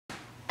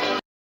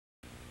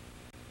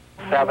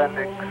7,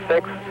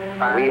 6.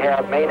 We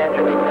have main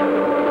engine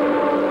ignition.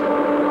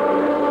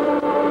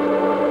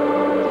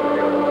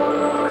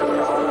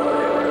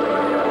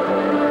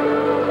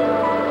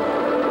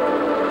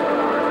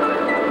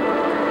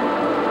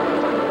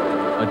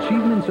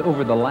 Achievements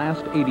over the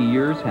last 80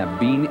 years have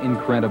been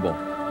incredible.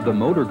 The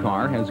motor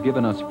car has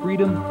given us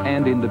freedom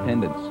and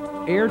independence.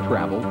 Air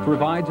travel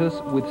provides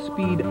us with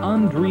speed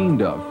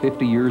undreamed of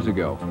 50 years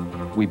ago.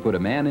 We put a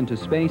man into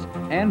space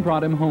and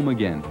brought him home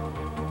again.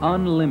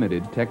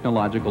 Unlimited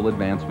technological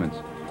advancements.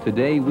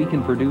 Today we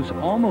can produce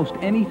almost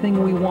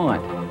anything we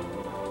want,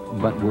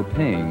 but we're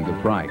paying the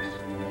price.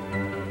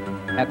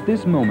 At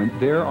this moment,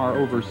 there are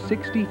over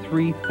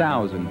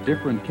 63,000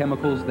 different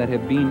chemicals that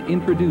have been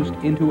introduced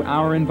into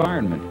our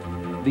environment.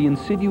 The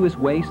insidious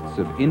wastes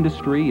of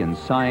industry and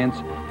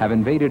science have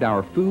invaded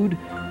our food,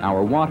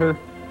 our water,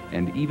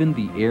 and even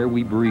the air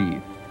we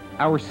breathe.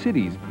 Our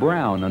cities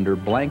brown under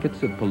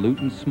blankets of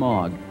pollutant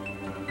smog.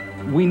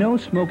 We know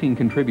smoking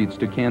contributes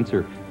to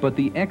cancer, but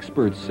the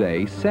experts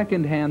say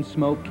secondhand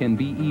smoke can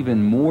be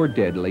even more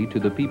deadly to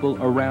the people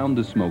around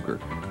the smoker.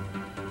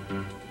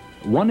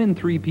 1 in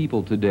 3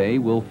 people today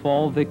will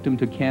fall victim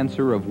to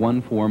cancer of one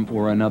form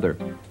or another.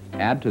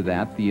 Add to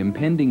that the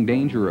impending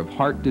danger of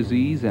heart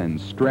disease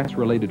and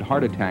stress-related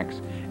heart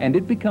attacks, and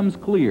it becomes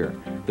clear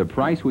the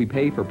price we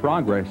pay for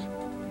progress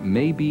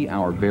may be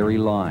our very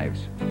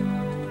lives.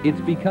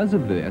 It's because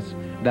of this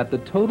that the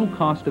total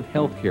cost of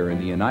healthcare in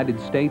the United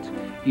States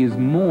is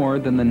more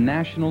than the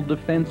national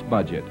defense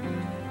budget.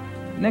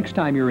 Next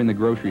time you're in the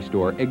grocery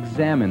store,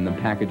 examine the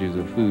packages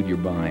of food you're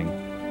buying.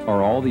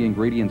 Are all the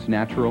ingredients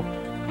natural?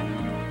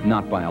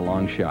 Not by a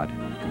long shot.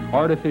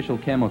 Artificial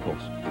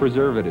chemicals,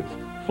 preservatives,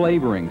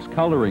 flavorings,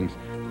 colorings,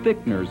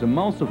 thickeners,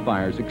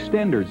 emulsifiers,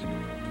 extenders.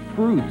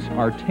 Fruits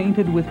are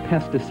tainted with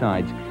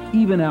pesticides.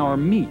 Even our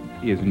meat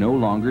is no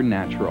longer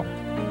natural.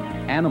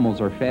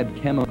 Animals are fed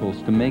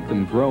chemicals to make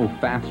them grow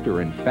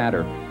faster and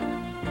fatter.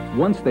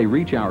 Once they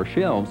reach our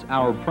shelves,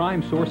 our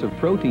prime source of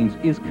proteins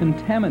is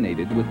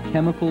contaminated with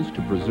chemicals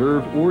to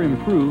preserve or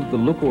improve the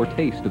look or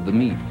taste of the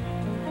meat.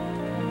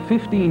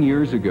 15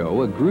 years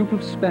ago, a group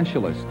of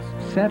specialists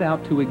set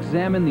out to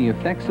examine the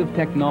effects of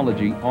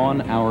technology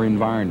on our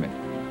environment.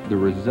 The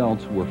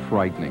results were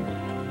frightening.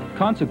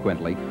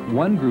 Consequently,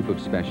 one group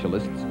of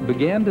specialists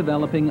began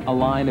developing a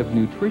line of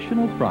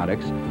nutritional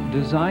products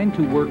designed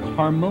to work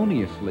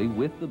harmoniously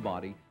with the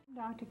body.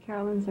 Dr.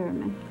 Carolyn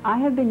Zimmerman. I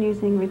have been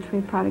using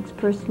Richway products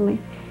personally,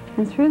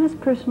 and through this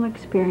personal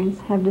experience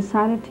have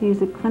decided to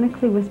use it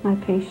clinically with my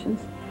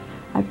patients.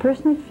 I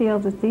personally feel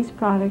that these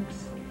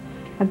products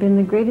have been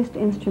the greatest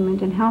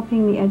instrument in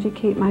helping me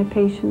educate my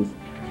patients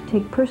to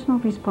take personal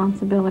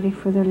responsibility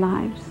for their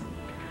lives.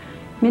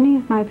 Many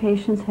of my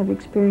patients have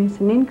experienced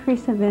an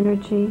increase of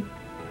energy,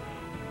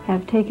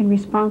 have taken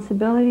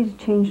responsibility to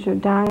change their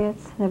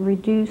diets, have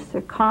reduced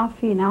their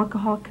coffee and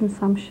alcohol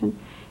consumption,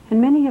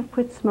 and many have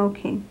quit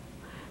smoking.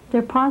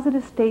 Their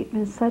positive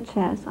statements such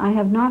as, "I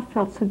have not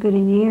felt so good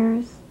in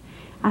years,"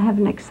 "I have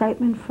an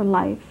excitement for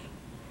life,"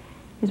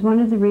 is one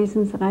of the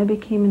reasons that I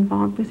became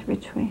involved with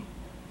Richway.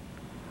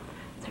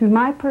 Through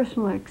my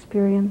personal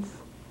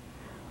experience,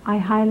 I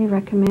highly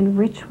recommend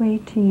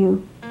Richway to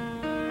you.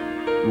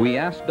 We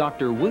asked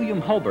Dr. William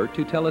Hulbert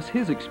to tell us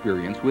his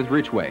experience with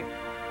Richway.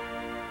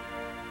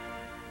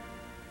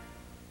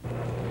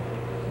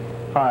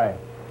 Hi,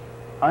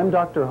 I'm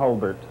Dr.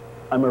 Hulbert.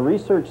 I'm a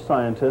research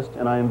scientist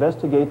and I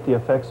investigate the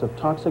effects of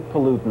toxic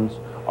pollutants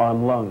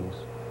on lungs.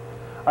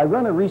 I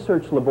run a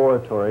research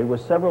laboratory with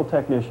several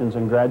technicians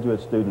and graduate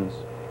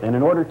students, and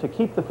in order to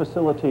keep the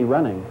facility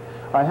running,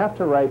 I have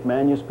to write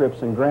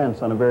manuscripts and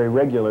grants on a very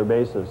regular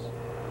basis.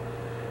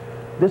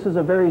 This is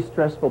a very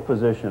stressful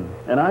position,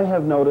 and I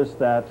have noticed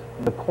that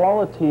the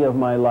quality of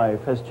my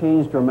life has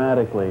changed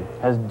dramatically,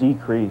 has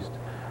decreased,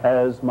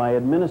 as my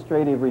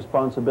administrative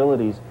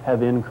responsibilities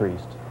have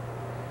increased.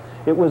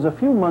 It was a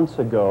few months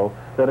ago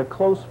that a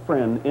close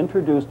friend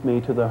introduced me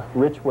to the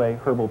Richway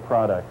herbal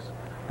products,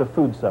 the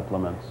food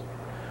supplements.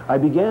 I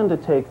began to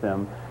take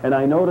them, and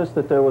I noticed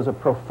that there was a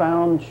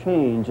profound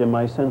change in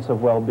my sense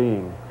of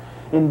well-being.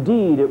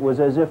 Indeed, it was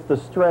as if the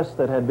stress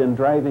that had been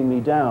driving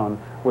me down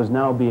was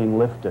now being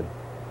lifted.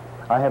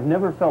 I have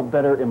never felt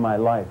better in my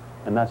life,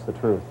 and that's the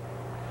truth.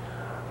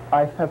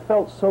 I have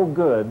felt so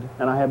good,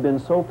 and I have been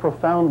so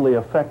profoundly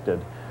affected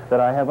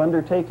that I have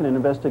undertaken an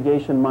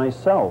investigation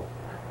myself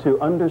to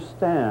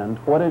understand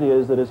what it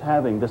is that is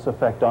having this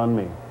effect on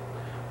me.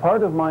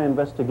 Part of my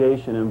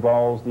investigation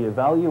involves the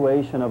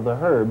evaluation of the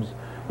herbs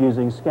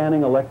using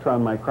scanning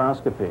electron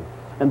microscopy,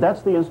 and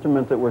that's the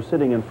instrument that we're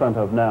sitting in front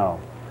of now.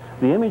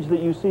 The image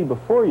that you see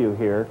before you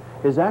here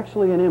is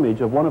actually an image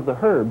of one of the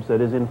herbs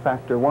that is in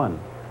factor 1.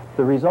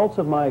 The results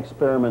of my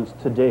experiments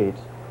to date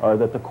are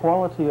that the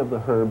quality of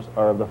the herbs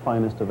are of the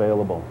finest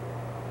available.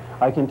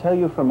 I can tell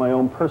you from my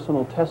own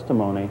personal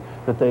testimony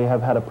that they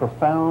have had a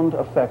profound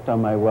effect on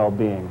my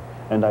well-being,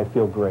 and I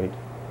feel great.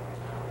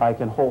 I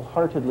can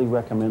wholeheartedly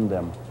recommend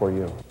them for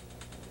you.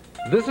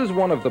 This is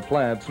one of the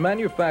plants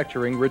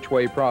manufacturing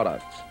Richway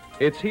products.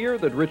 It's here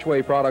that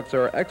Richway products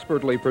are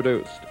expertly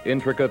produced,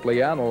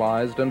 intricately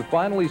analyzed, and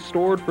finally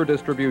stored for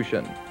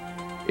distribution.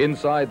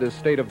 Inside this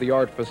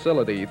state-of-the-art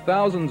facility,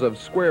 thousands of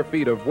square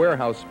feet of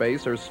warehouse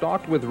space are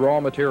stocked with raw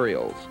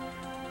materials.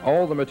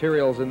 All the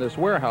materials in this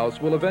warehouse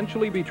will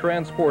eventually be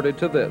transported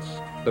to this,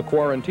 the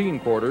quarantine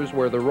quarters,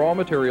 where the raw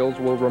materials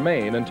will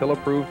remain until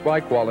approved by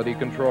quality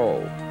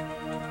control.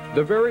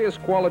 The various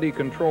quality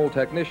control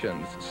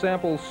technicians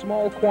sample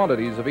small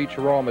quantities of each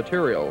raw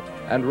material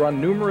and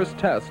run numerous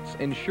tests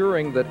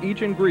ensuring that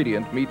each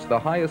ingredient meets the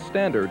highest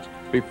standards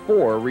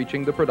before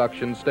reaching the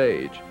production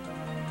stage.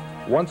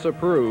 Once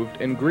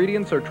approved,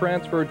 ingredients are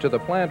transferred to the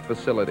plant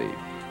facility.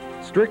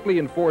 Strictly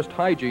enforced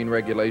hygiene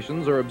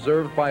regulations are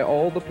observed by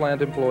all the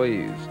plant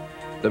employees.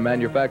 The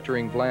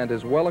manufacturing plant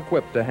is well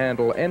equipped to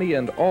handle any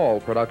and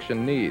all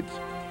production needs.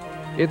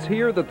 It's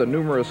here that the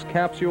numerous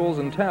capsules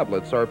and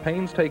tablets are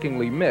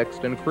painstakingly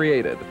mixed and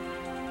created.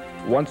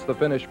 Once the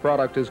finished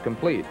product is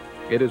complete,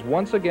 it is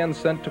once again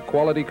sent to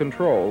quality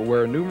control,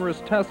 where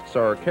numerous tests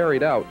are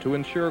carried out to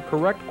ensure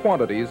correct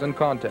quantities and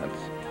contents.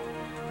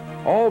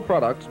 All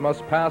products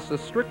must pass a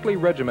strictly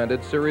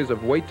regimented series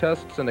of weight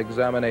tests and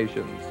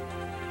examinations.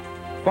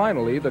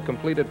 Finally, the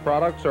completed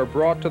products are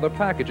brought to the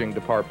packaging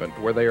department,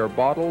 where they are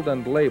bottled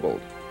and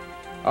labeled.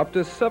 Up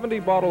to 70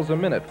 bottles a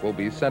minute will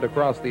be sent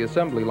across the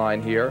assembly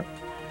line here.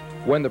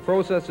 When the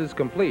process is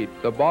complete,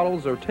 the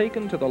bottles are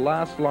taken to the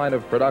last line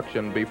of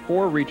production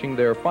before reaching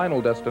their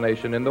final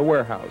destination in the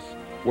warehouse,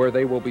 where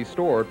they will be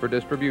stored for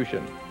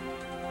distribution.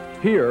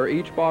 Here,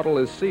 each bottle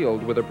is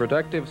sealed with a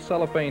protective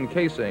cellophane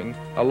casing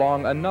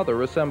along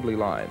another assembly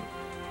line.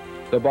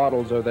 The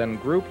bottles are then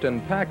grouped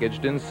and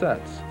packaged in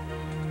sets.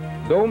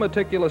 Though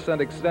meticulous and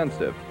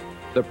extensive,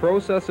 the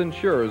process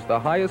ensures the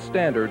highest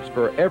standards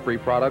for every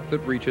product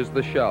that reaches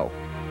the shelf.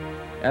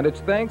 And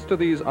it's thanks to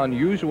these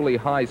unusually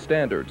high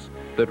standards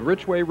that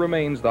Richway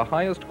remains the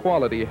highest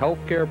quality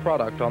healthcare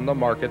product on the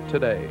market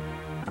today.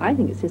 I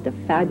think it's just a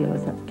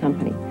fabulous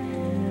company.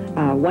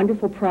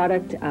 Wonderful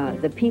product.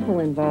 The people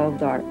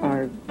involved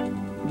are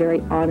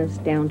very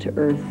honest,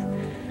 down-to-earth,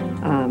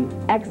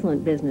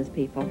 excellent business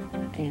people,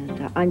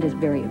 and I'm just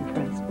very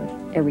impressed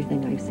with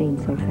everything I've seen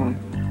so far.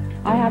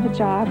 I have a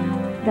job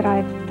that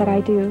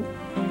I do,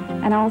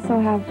 and I also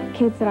have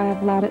kids that I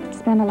have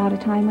spend a lot of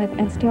time with,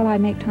 and still I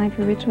make time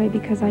for Richway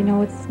because I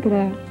know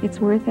it's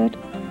worth it.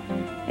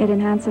 It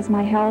enhances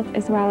my health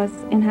as well as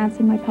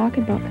enhancing my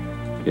pocketbook.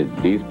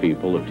 These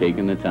people have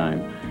taken the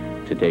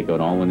time to take out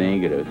all the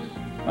negatives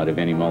out of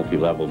any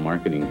multi-level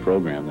marketing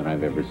program that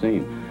I've ever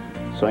seen.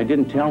 So I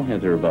didn't tell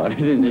Heather about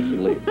it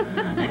initially.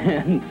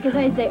 Because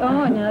I'd say,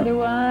 oh, another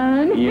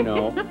one. You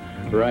know,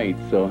 right.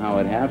 So how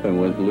it happened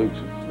was Luke's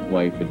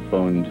wife had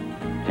phoned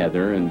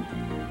Heather, and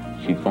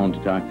she'd phoned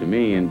to talk to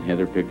me, and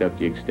Heather picked up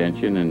the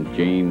extension, and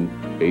Jane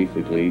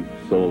basically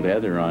sold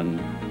Heather on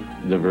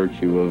the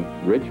virtue of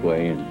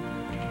Richway, and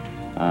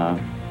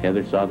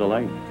Heather saw the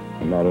light.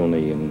 Not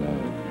only in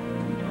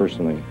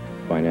personally,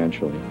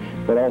 financially,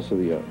 but also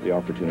the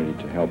opportunity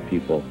to help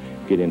people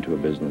get into a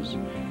business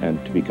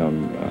and to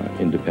become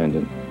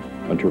independent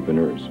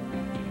entrepreneurs.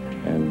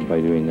 And by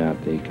doing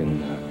that, they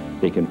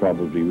can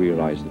probably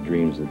realize the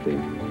dreams that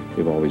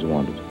they've always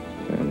wanted,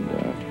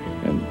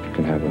 and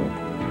can have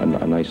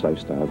a nice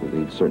lifestyle that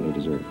they certainly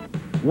deserve.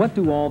 What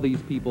do all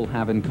these people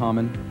have in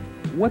common?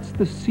 What's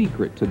the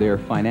secret to their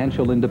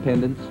financial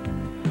independence?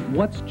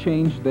 What's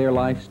changed their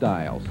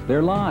lifestyles,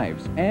 their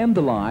lives, and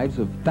the lives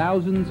of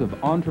thousands of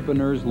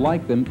entrepreneurs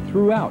like them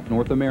throughout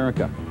North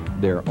America?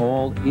 They're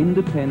all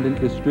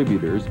independent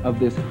distributors of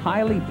this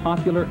highly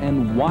popular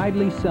and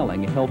widely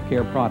selling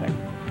healthcare product.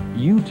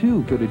 You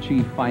too could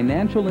achieve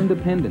financial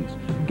independence,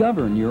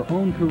 govern your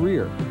own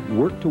career,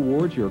 work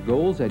towards your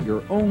goals at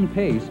your own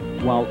pace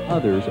while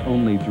others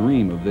only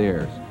dream of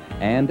theirs,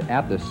 and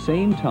at the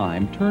same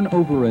time turn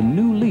over a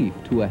new leaf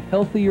to a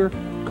healthier,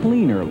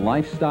 cleaner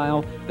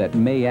lifestyle that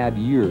may add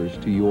years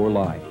to your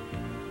life.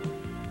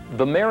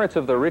 The merits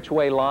of the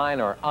Richway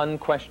line are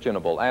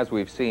unquestionable, as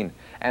we've seen,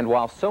 and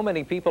while so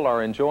many people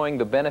are enjoying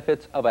the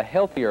benefits of a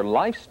healthier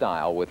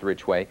lifestyle with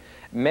Richway,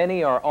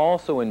 many are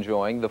also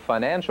enjoying the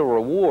financial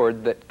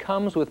reward that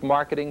comes with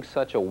marketing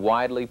such a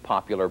widely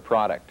popular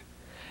product.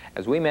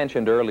 As we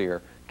mentioned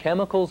earlier,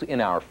 chemicals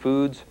in our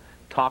foods,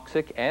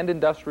 toxic and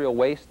industrial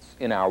wastes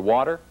in our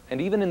water, and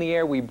even in the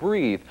air we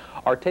breathe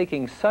are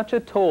taking such a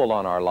toll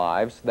on our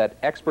lives that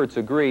experts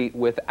agree,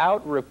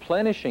 without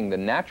replenishing the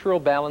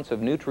natural balance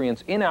of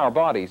nutrients in our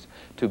bodies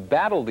to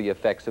battle the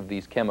effects of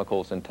these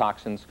chemicals and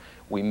toxins,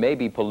 we may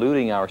be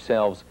polluting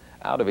ourselves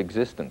out of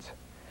existence.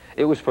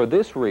 It was for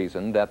this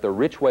reason that the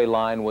Richway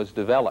line was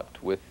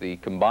developed with the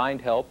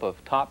combined help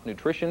of top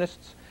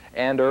nutritionists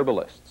and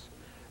herbalists.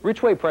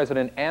 Richway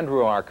President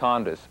Andrew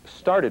Arcondas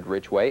started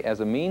Richway as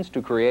a means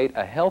to create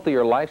a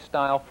healthier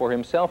lifestyle for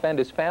himself and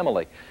his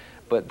family.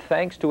 But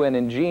thanks to an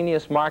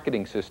ingenious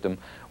marketing system,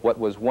 what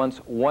was once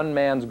one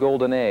man's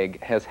golden egg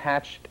has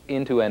hatched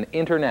into an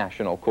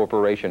international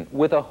corporation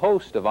with a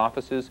host of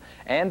offices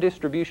and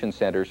distribution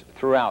centers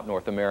throughout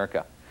North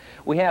America.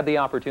 we had the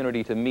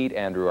opportunity to meet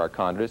Andrew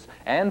Arcandras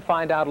and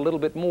find out a little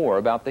bit more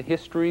about the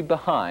history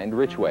behind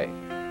Richway.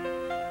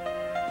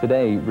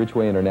 Today,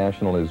 Richway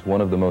International is one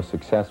of the most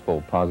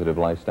successful positive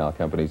lifestyle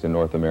companies in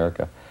North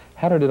America.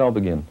 How did it all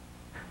begin?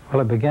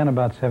 Well, it began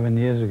about 7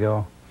 years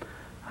ago.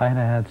 I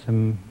had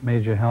some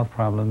major health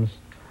problems.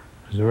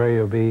 I was very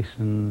obese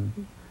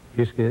and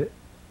used to get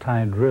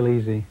tired real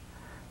easy.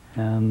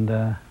 And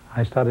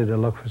I started to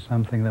look for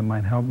something that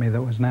might help me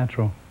that was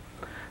natural.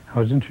 I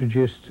was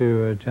introduced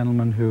to a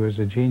gentleman who was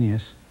a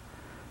genius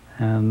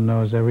and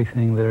knows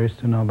everything there is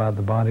to know about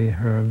the body,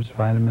 herbs,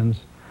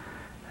 vitamins,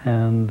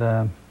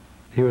 and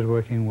he was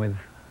working with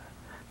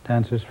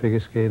dancers, figure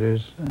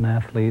skaters, and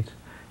athletes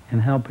in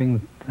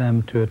helping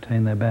them to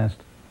attain their best.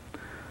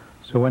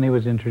 So when he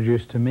was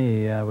introduced to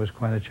me, it was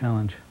quite a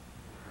challenge.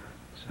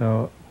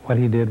 So what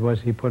he did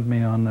was he put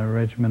me on a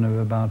regimen of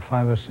about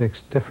 5 or 6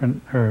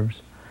 different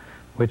herbs,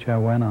 which I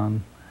went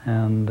on,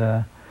 and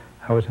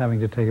I was having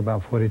to take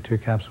about 42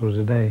 capsules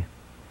a day.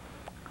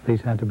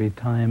 These had to be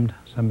timed,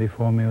 some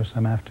before meals,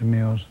 some after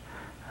meals,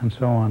 and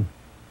so on.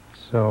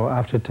 So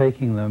after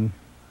taking them,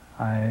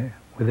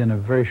 within a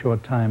very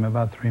short time,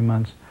 about 3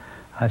 months,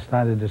 I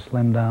started to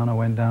slim down. I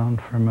went down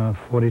from a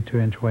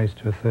 42-inch waist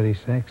to a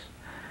 36,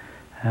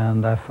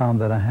 and I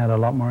found that I had a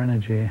lot more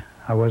energy.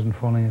 I wasn't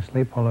falling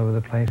asleep all over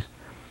the place,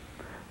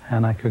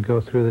 and I could go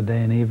through the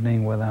day and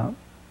evening without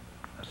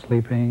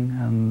sleeping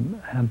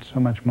and had so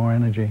much more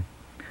energy.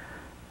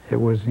 It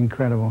was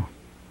incredible.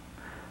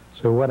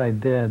 So what I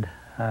did,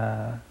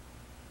 the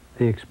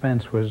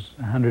expense was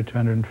 $100 to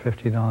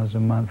 $150 a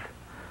month,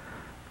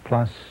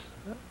 plus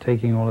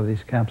taking all of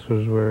these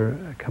capsules were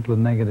a couple of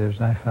negatives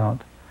I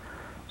felt.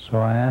 So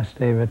I asked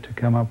David to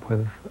come up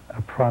with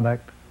a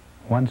product,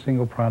 one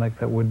single product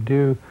that would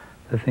do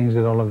the things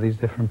that all of these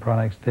different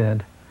products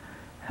did,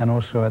 and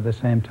also at the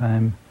same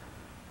time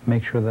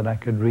make sure that I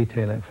could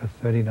retail it for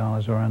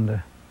 $30 or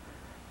under,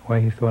 where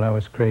he thought I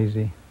was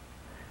crazy.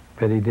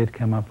 But he did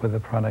come up with a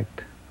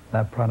product.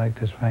 That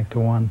product is Factor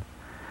 1.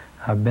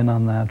 I've been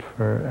on that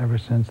for ever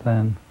since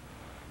then,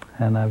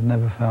 and I've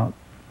never felt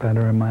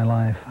better in my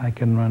life. I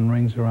can run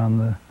rings around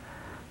the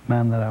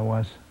man that I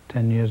was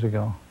 10 years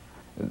ago.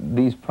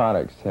 These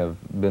products have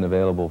been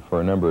available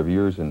for a number of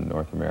years in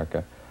North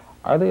America.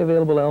 Are they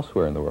available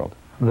elsewhere in the world?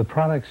 The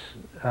products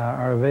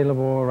are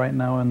available right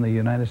now in the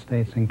United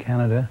States and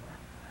Canada.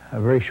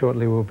 Very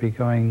shortly we'll be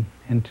going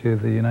into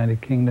the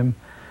United Kingdom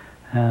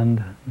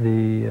and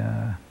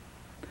the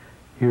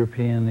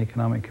European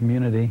Economic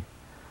Community.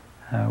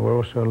 We're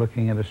also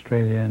looking at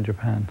Australia and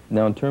Japan.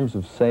 Now, in terms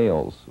of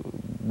sales,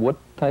 what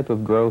type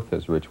of growth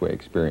has Richway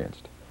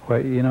experienced?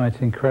 Well, you know, it's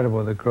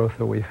incredible the growth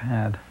that we've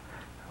had.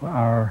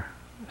 Our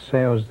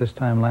sales this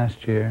time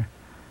last year,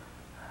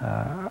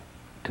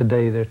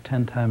 today they're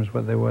 10 times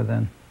what they were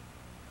then.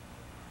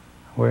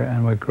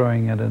 And we're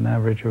growing at an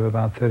average of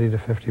about 30 to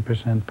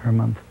 50% per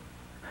month.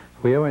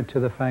 We owe it to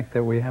the fact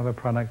that we have a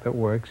product that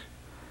works,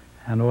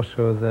 and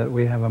also that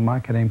we have a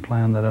marketing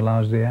plan that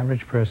allows the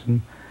average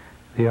person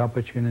the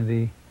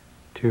opportunity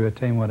to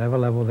attain whatever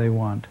level they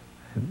want.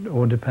 It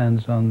all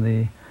depends on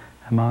the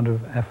amount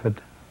of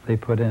effort they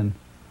put in,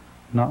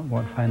 not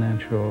what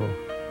financial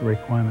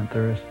requirement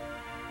there is.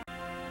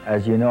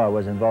 As you know, I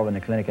was involved in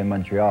a clinic in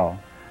Montreal,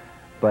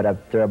 but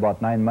after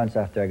about 9 months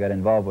after I got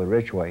involved with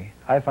Richway,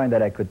 I find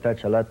that I could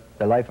touch the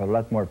life of a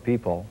lot more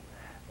people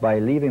by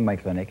leaving my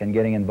clinic and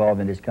getting involved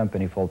in this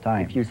company full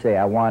time. If you say,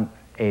 I want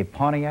a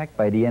Pontiac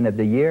by the end of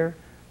the year,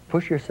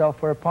 push yourself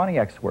for a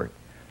Pontiac's worth.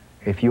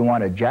 If you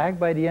want a Jag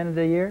by the end of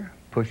the year,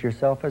 push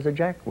yourself as a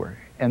Jag worth.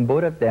 And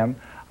both of them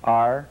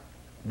are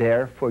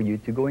there for you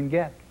to go and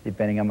get,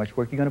 depending on how much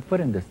work you're going to put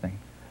in this thing.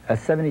 A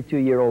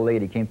 72-year-old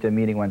lady came to a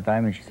meeting one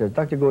time and she says,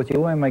 Dr. Gauthier,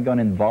 who am I going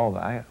to involve?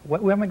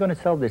 Where am I going to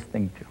sell this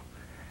thing to?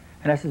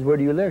 And I says, where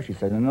do you live? She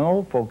says, in an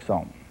old folks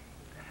home.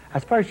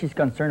 As far as she's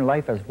concerned,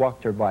 life has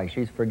walked her by.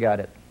 She's forgot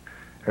it.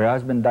 Her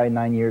husband died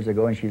 9 years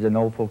ago and she's in an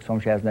old folks home.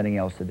 She has nothing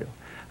else to do.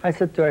 I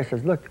said to her, I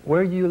says, look,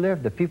 where do you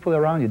live? The people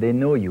around you, they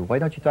know you. Why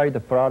don't you try the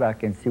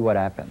product and see what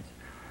happens?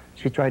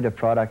 She tried the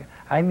product.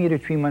 I meet her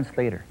 3 months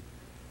later.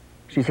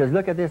 She says,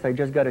 look at this. I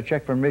just got a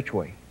check from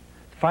Richway.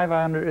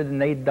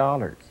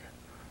 $508.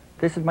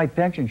 This is my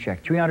pension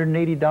check,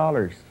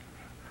 $380.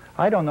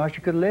 I don't know how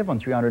she could live on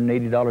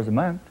 $380 a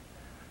month.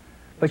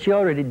 But she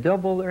already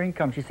doubled her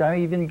income. She said,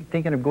 I'm even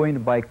thinking of going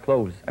to buy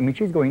clothes. I mean,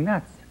 she's going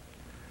nuts.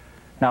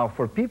 Now,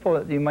 for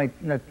people, you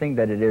might not think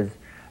that it is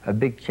a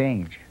big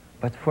change.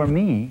 But for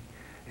me,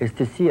 is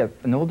to see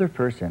an older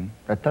person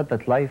that thought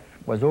that life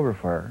was over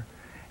for her,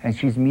 and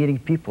she's meeting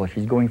people,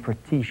 she's going for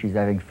tea, she's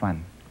having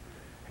fun.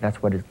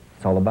 That's what it's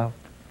all about.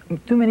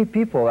 Too many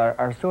people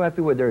are so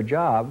happy with their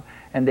job,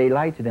 and they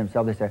lie to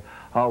themselves. They say,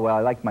 oh, well,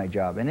 I like my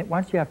job. And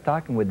once you have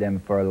talking with them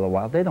for a little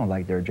while, they don't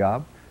like their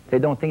job. They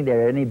don't think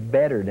they're any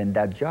better than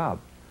that job.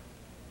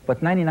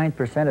 But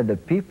 99% of the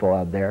people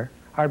out there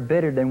are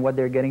better than what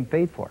they're getting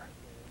paid for.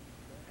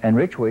 And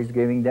Richway is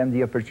giving them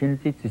the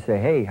opportunity to say,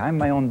 hey, I'm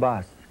my own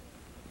boss.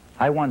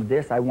 I want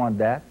this, I want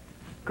that.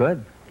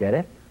 Good, get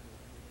it.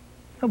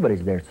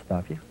 Nobody's there to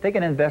stop you. Take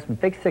an investment,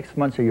 take 6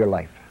 months of your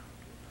life.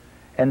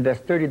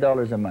 invest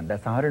 $30 a month.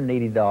 That's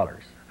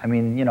 $180. I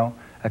mean, you know,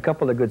 a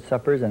couple of good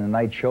suppers and a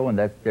night show, and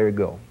that's, there you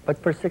go.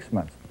 But for 6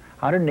 months,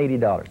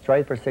 $180. Try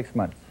it for 6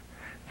 months.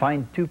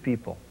 Find 2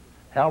 people.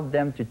 Help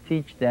them to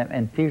teach them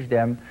and teach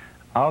them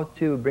how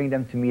to bring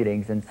them to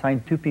meetings and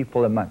sign 2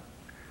 people a month.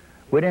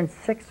 Within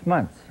 6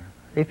 months,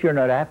 if you're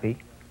not happy,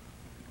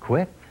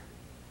 quit.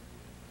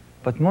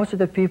 But most of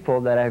the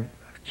people that I've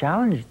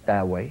challenged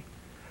that way,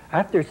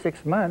 after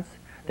 6 months,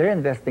 they're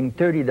investing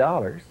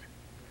 $30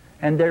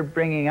 and they're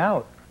bringing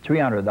out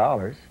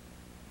 $300.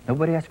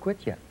 Nobody has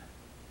quit yet.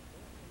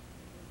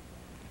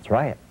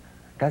 Try it.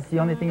 That's the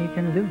only thing you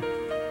can do.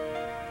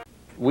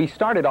 We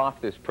started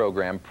off this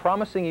program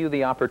promising you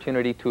the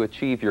opportunity to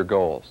achieve your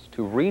goals,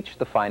 to reach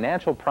the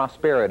financial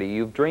prosperity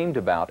you've dreamed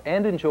about,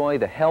 and enjoy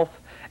the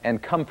health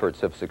and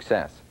comforts of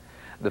success.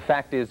 The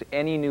fact is,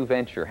 any new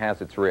venture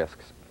has its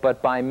risks,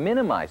 but by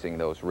minimizing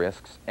those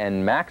risks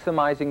and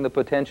maximizing the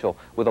potential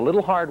with a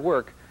little hard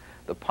work,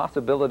 the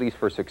possibilities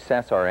for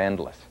success are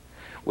endless.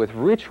 With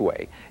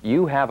Richway,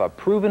 you have a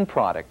proven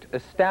product,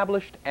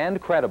 established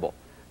and credible,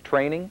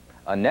 training,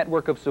 a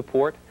network of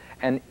support,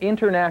 an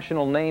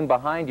international name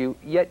behind you,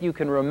 yet you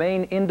can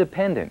remain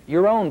independent,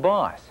 your own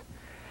boss.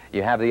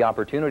 You have the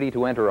opportunity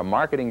to enter a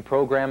marketing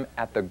program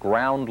at the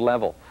ground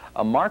level,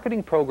 a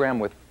marketing program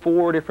with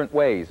 4 different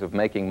ways of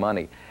making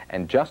money,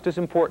 and just as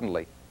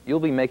importantly, you'll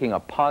be making a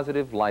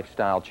positive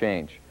lifestyle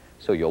change.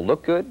 So you'll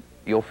look good,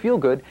 you'll feel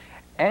good,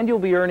 and you'll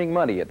be earning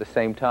money at the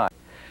same time.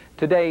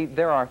 Today,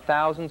 there are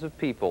thousands of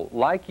people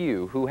like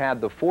you who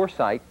had the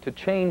foresight to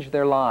change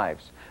their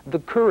lives, the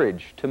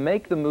courage to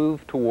make the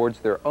move towards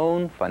their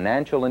own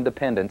financial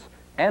independence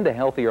and a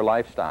healthier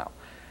lifestyle.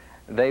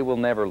 They will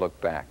never look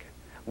back.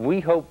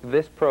 We hope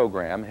this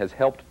program has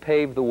helped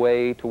pave the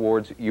way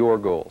towards your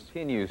goals. It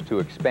continues to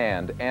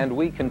expand, and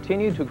we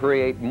continue to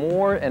create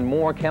more and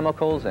more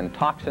chemicals and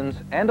toxins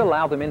and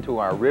allow them into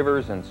our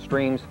rivers and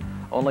streams,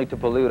 only to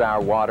pollute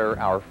our water,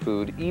 our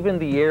food, even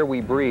the air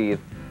we breathe.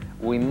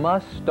 We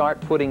must start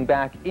putting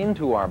back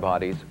into our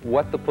bodies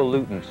what the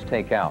pollutants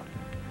take out.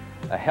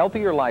 A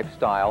healthier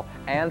lifestyle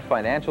and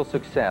financial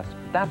success,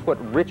 that's what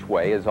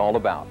Richway is all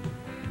about.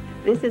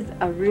 This is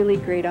a really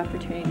great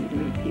opportunity to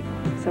meet people,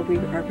 so we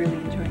are really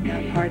enjoying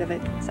that part of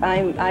it.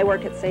 I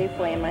work at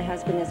Safeway and my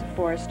husband is a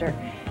forester,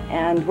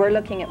 and we're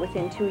looking at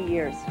within 2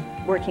 years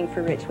working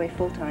for Richway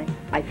full-time.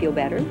 I feel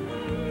better.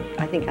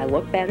 I think I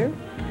look better.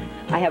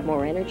 I have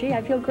more energy.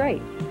 I feel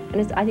great.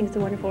 And I think it's a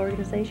wonderful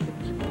organization.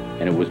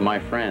 And it was my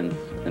friends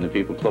and the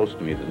people close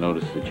to me that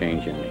noticed the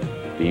change in me.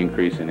 The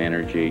increase in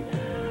energy,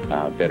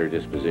 better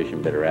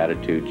disposition, better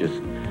attitude,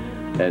 just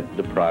that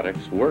the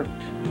products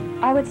worked.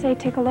 I would say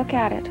take a look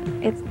at it.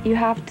 You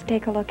have to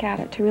take a look at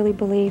it to really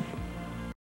believe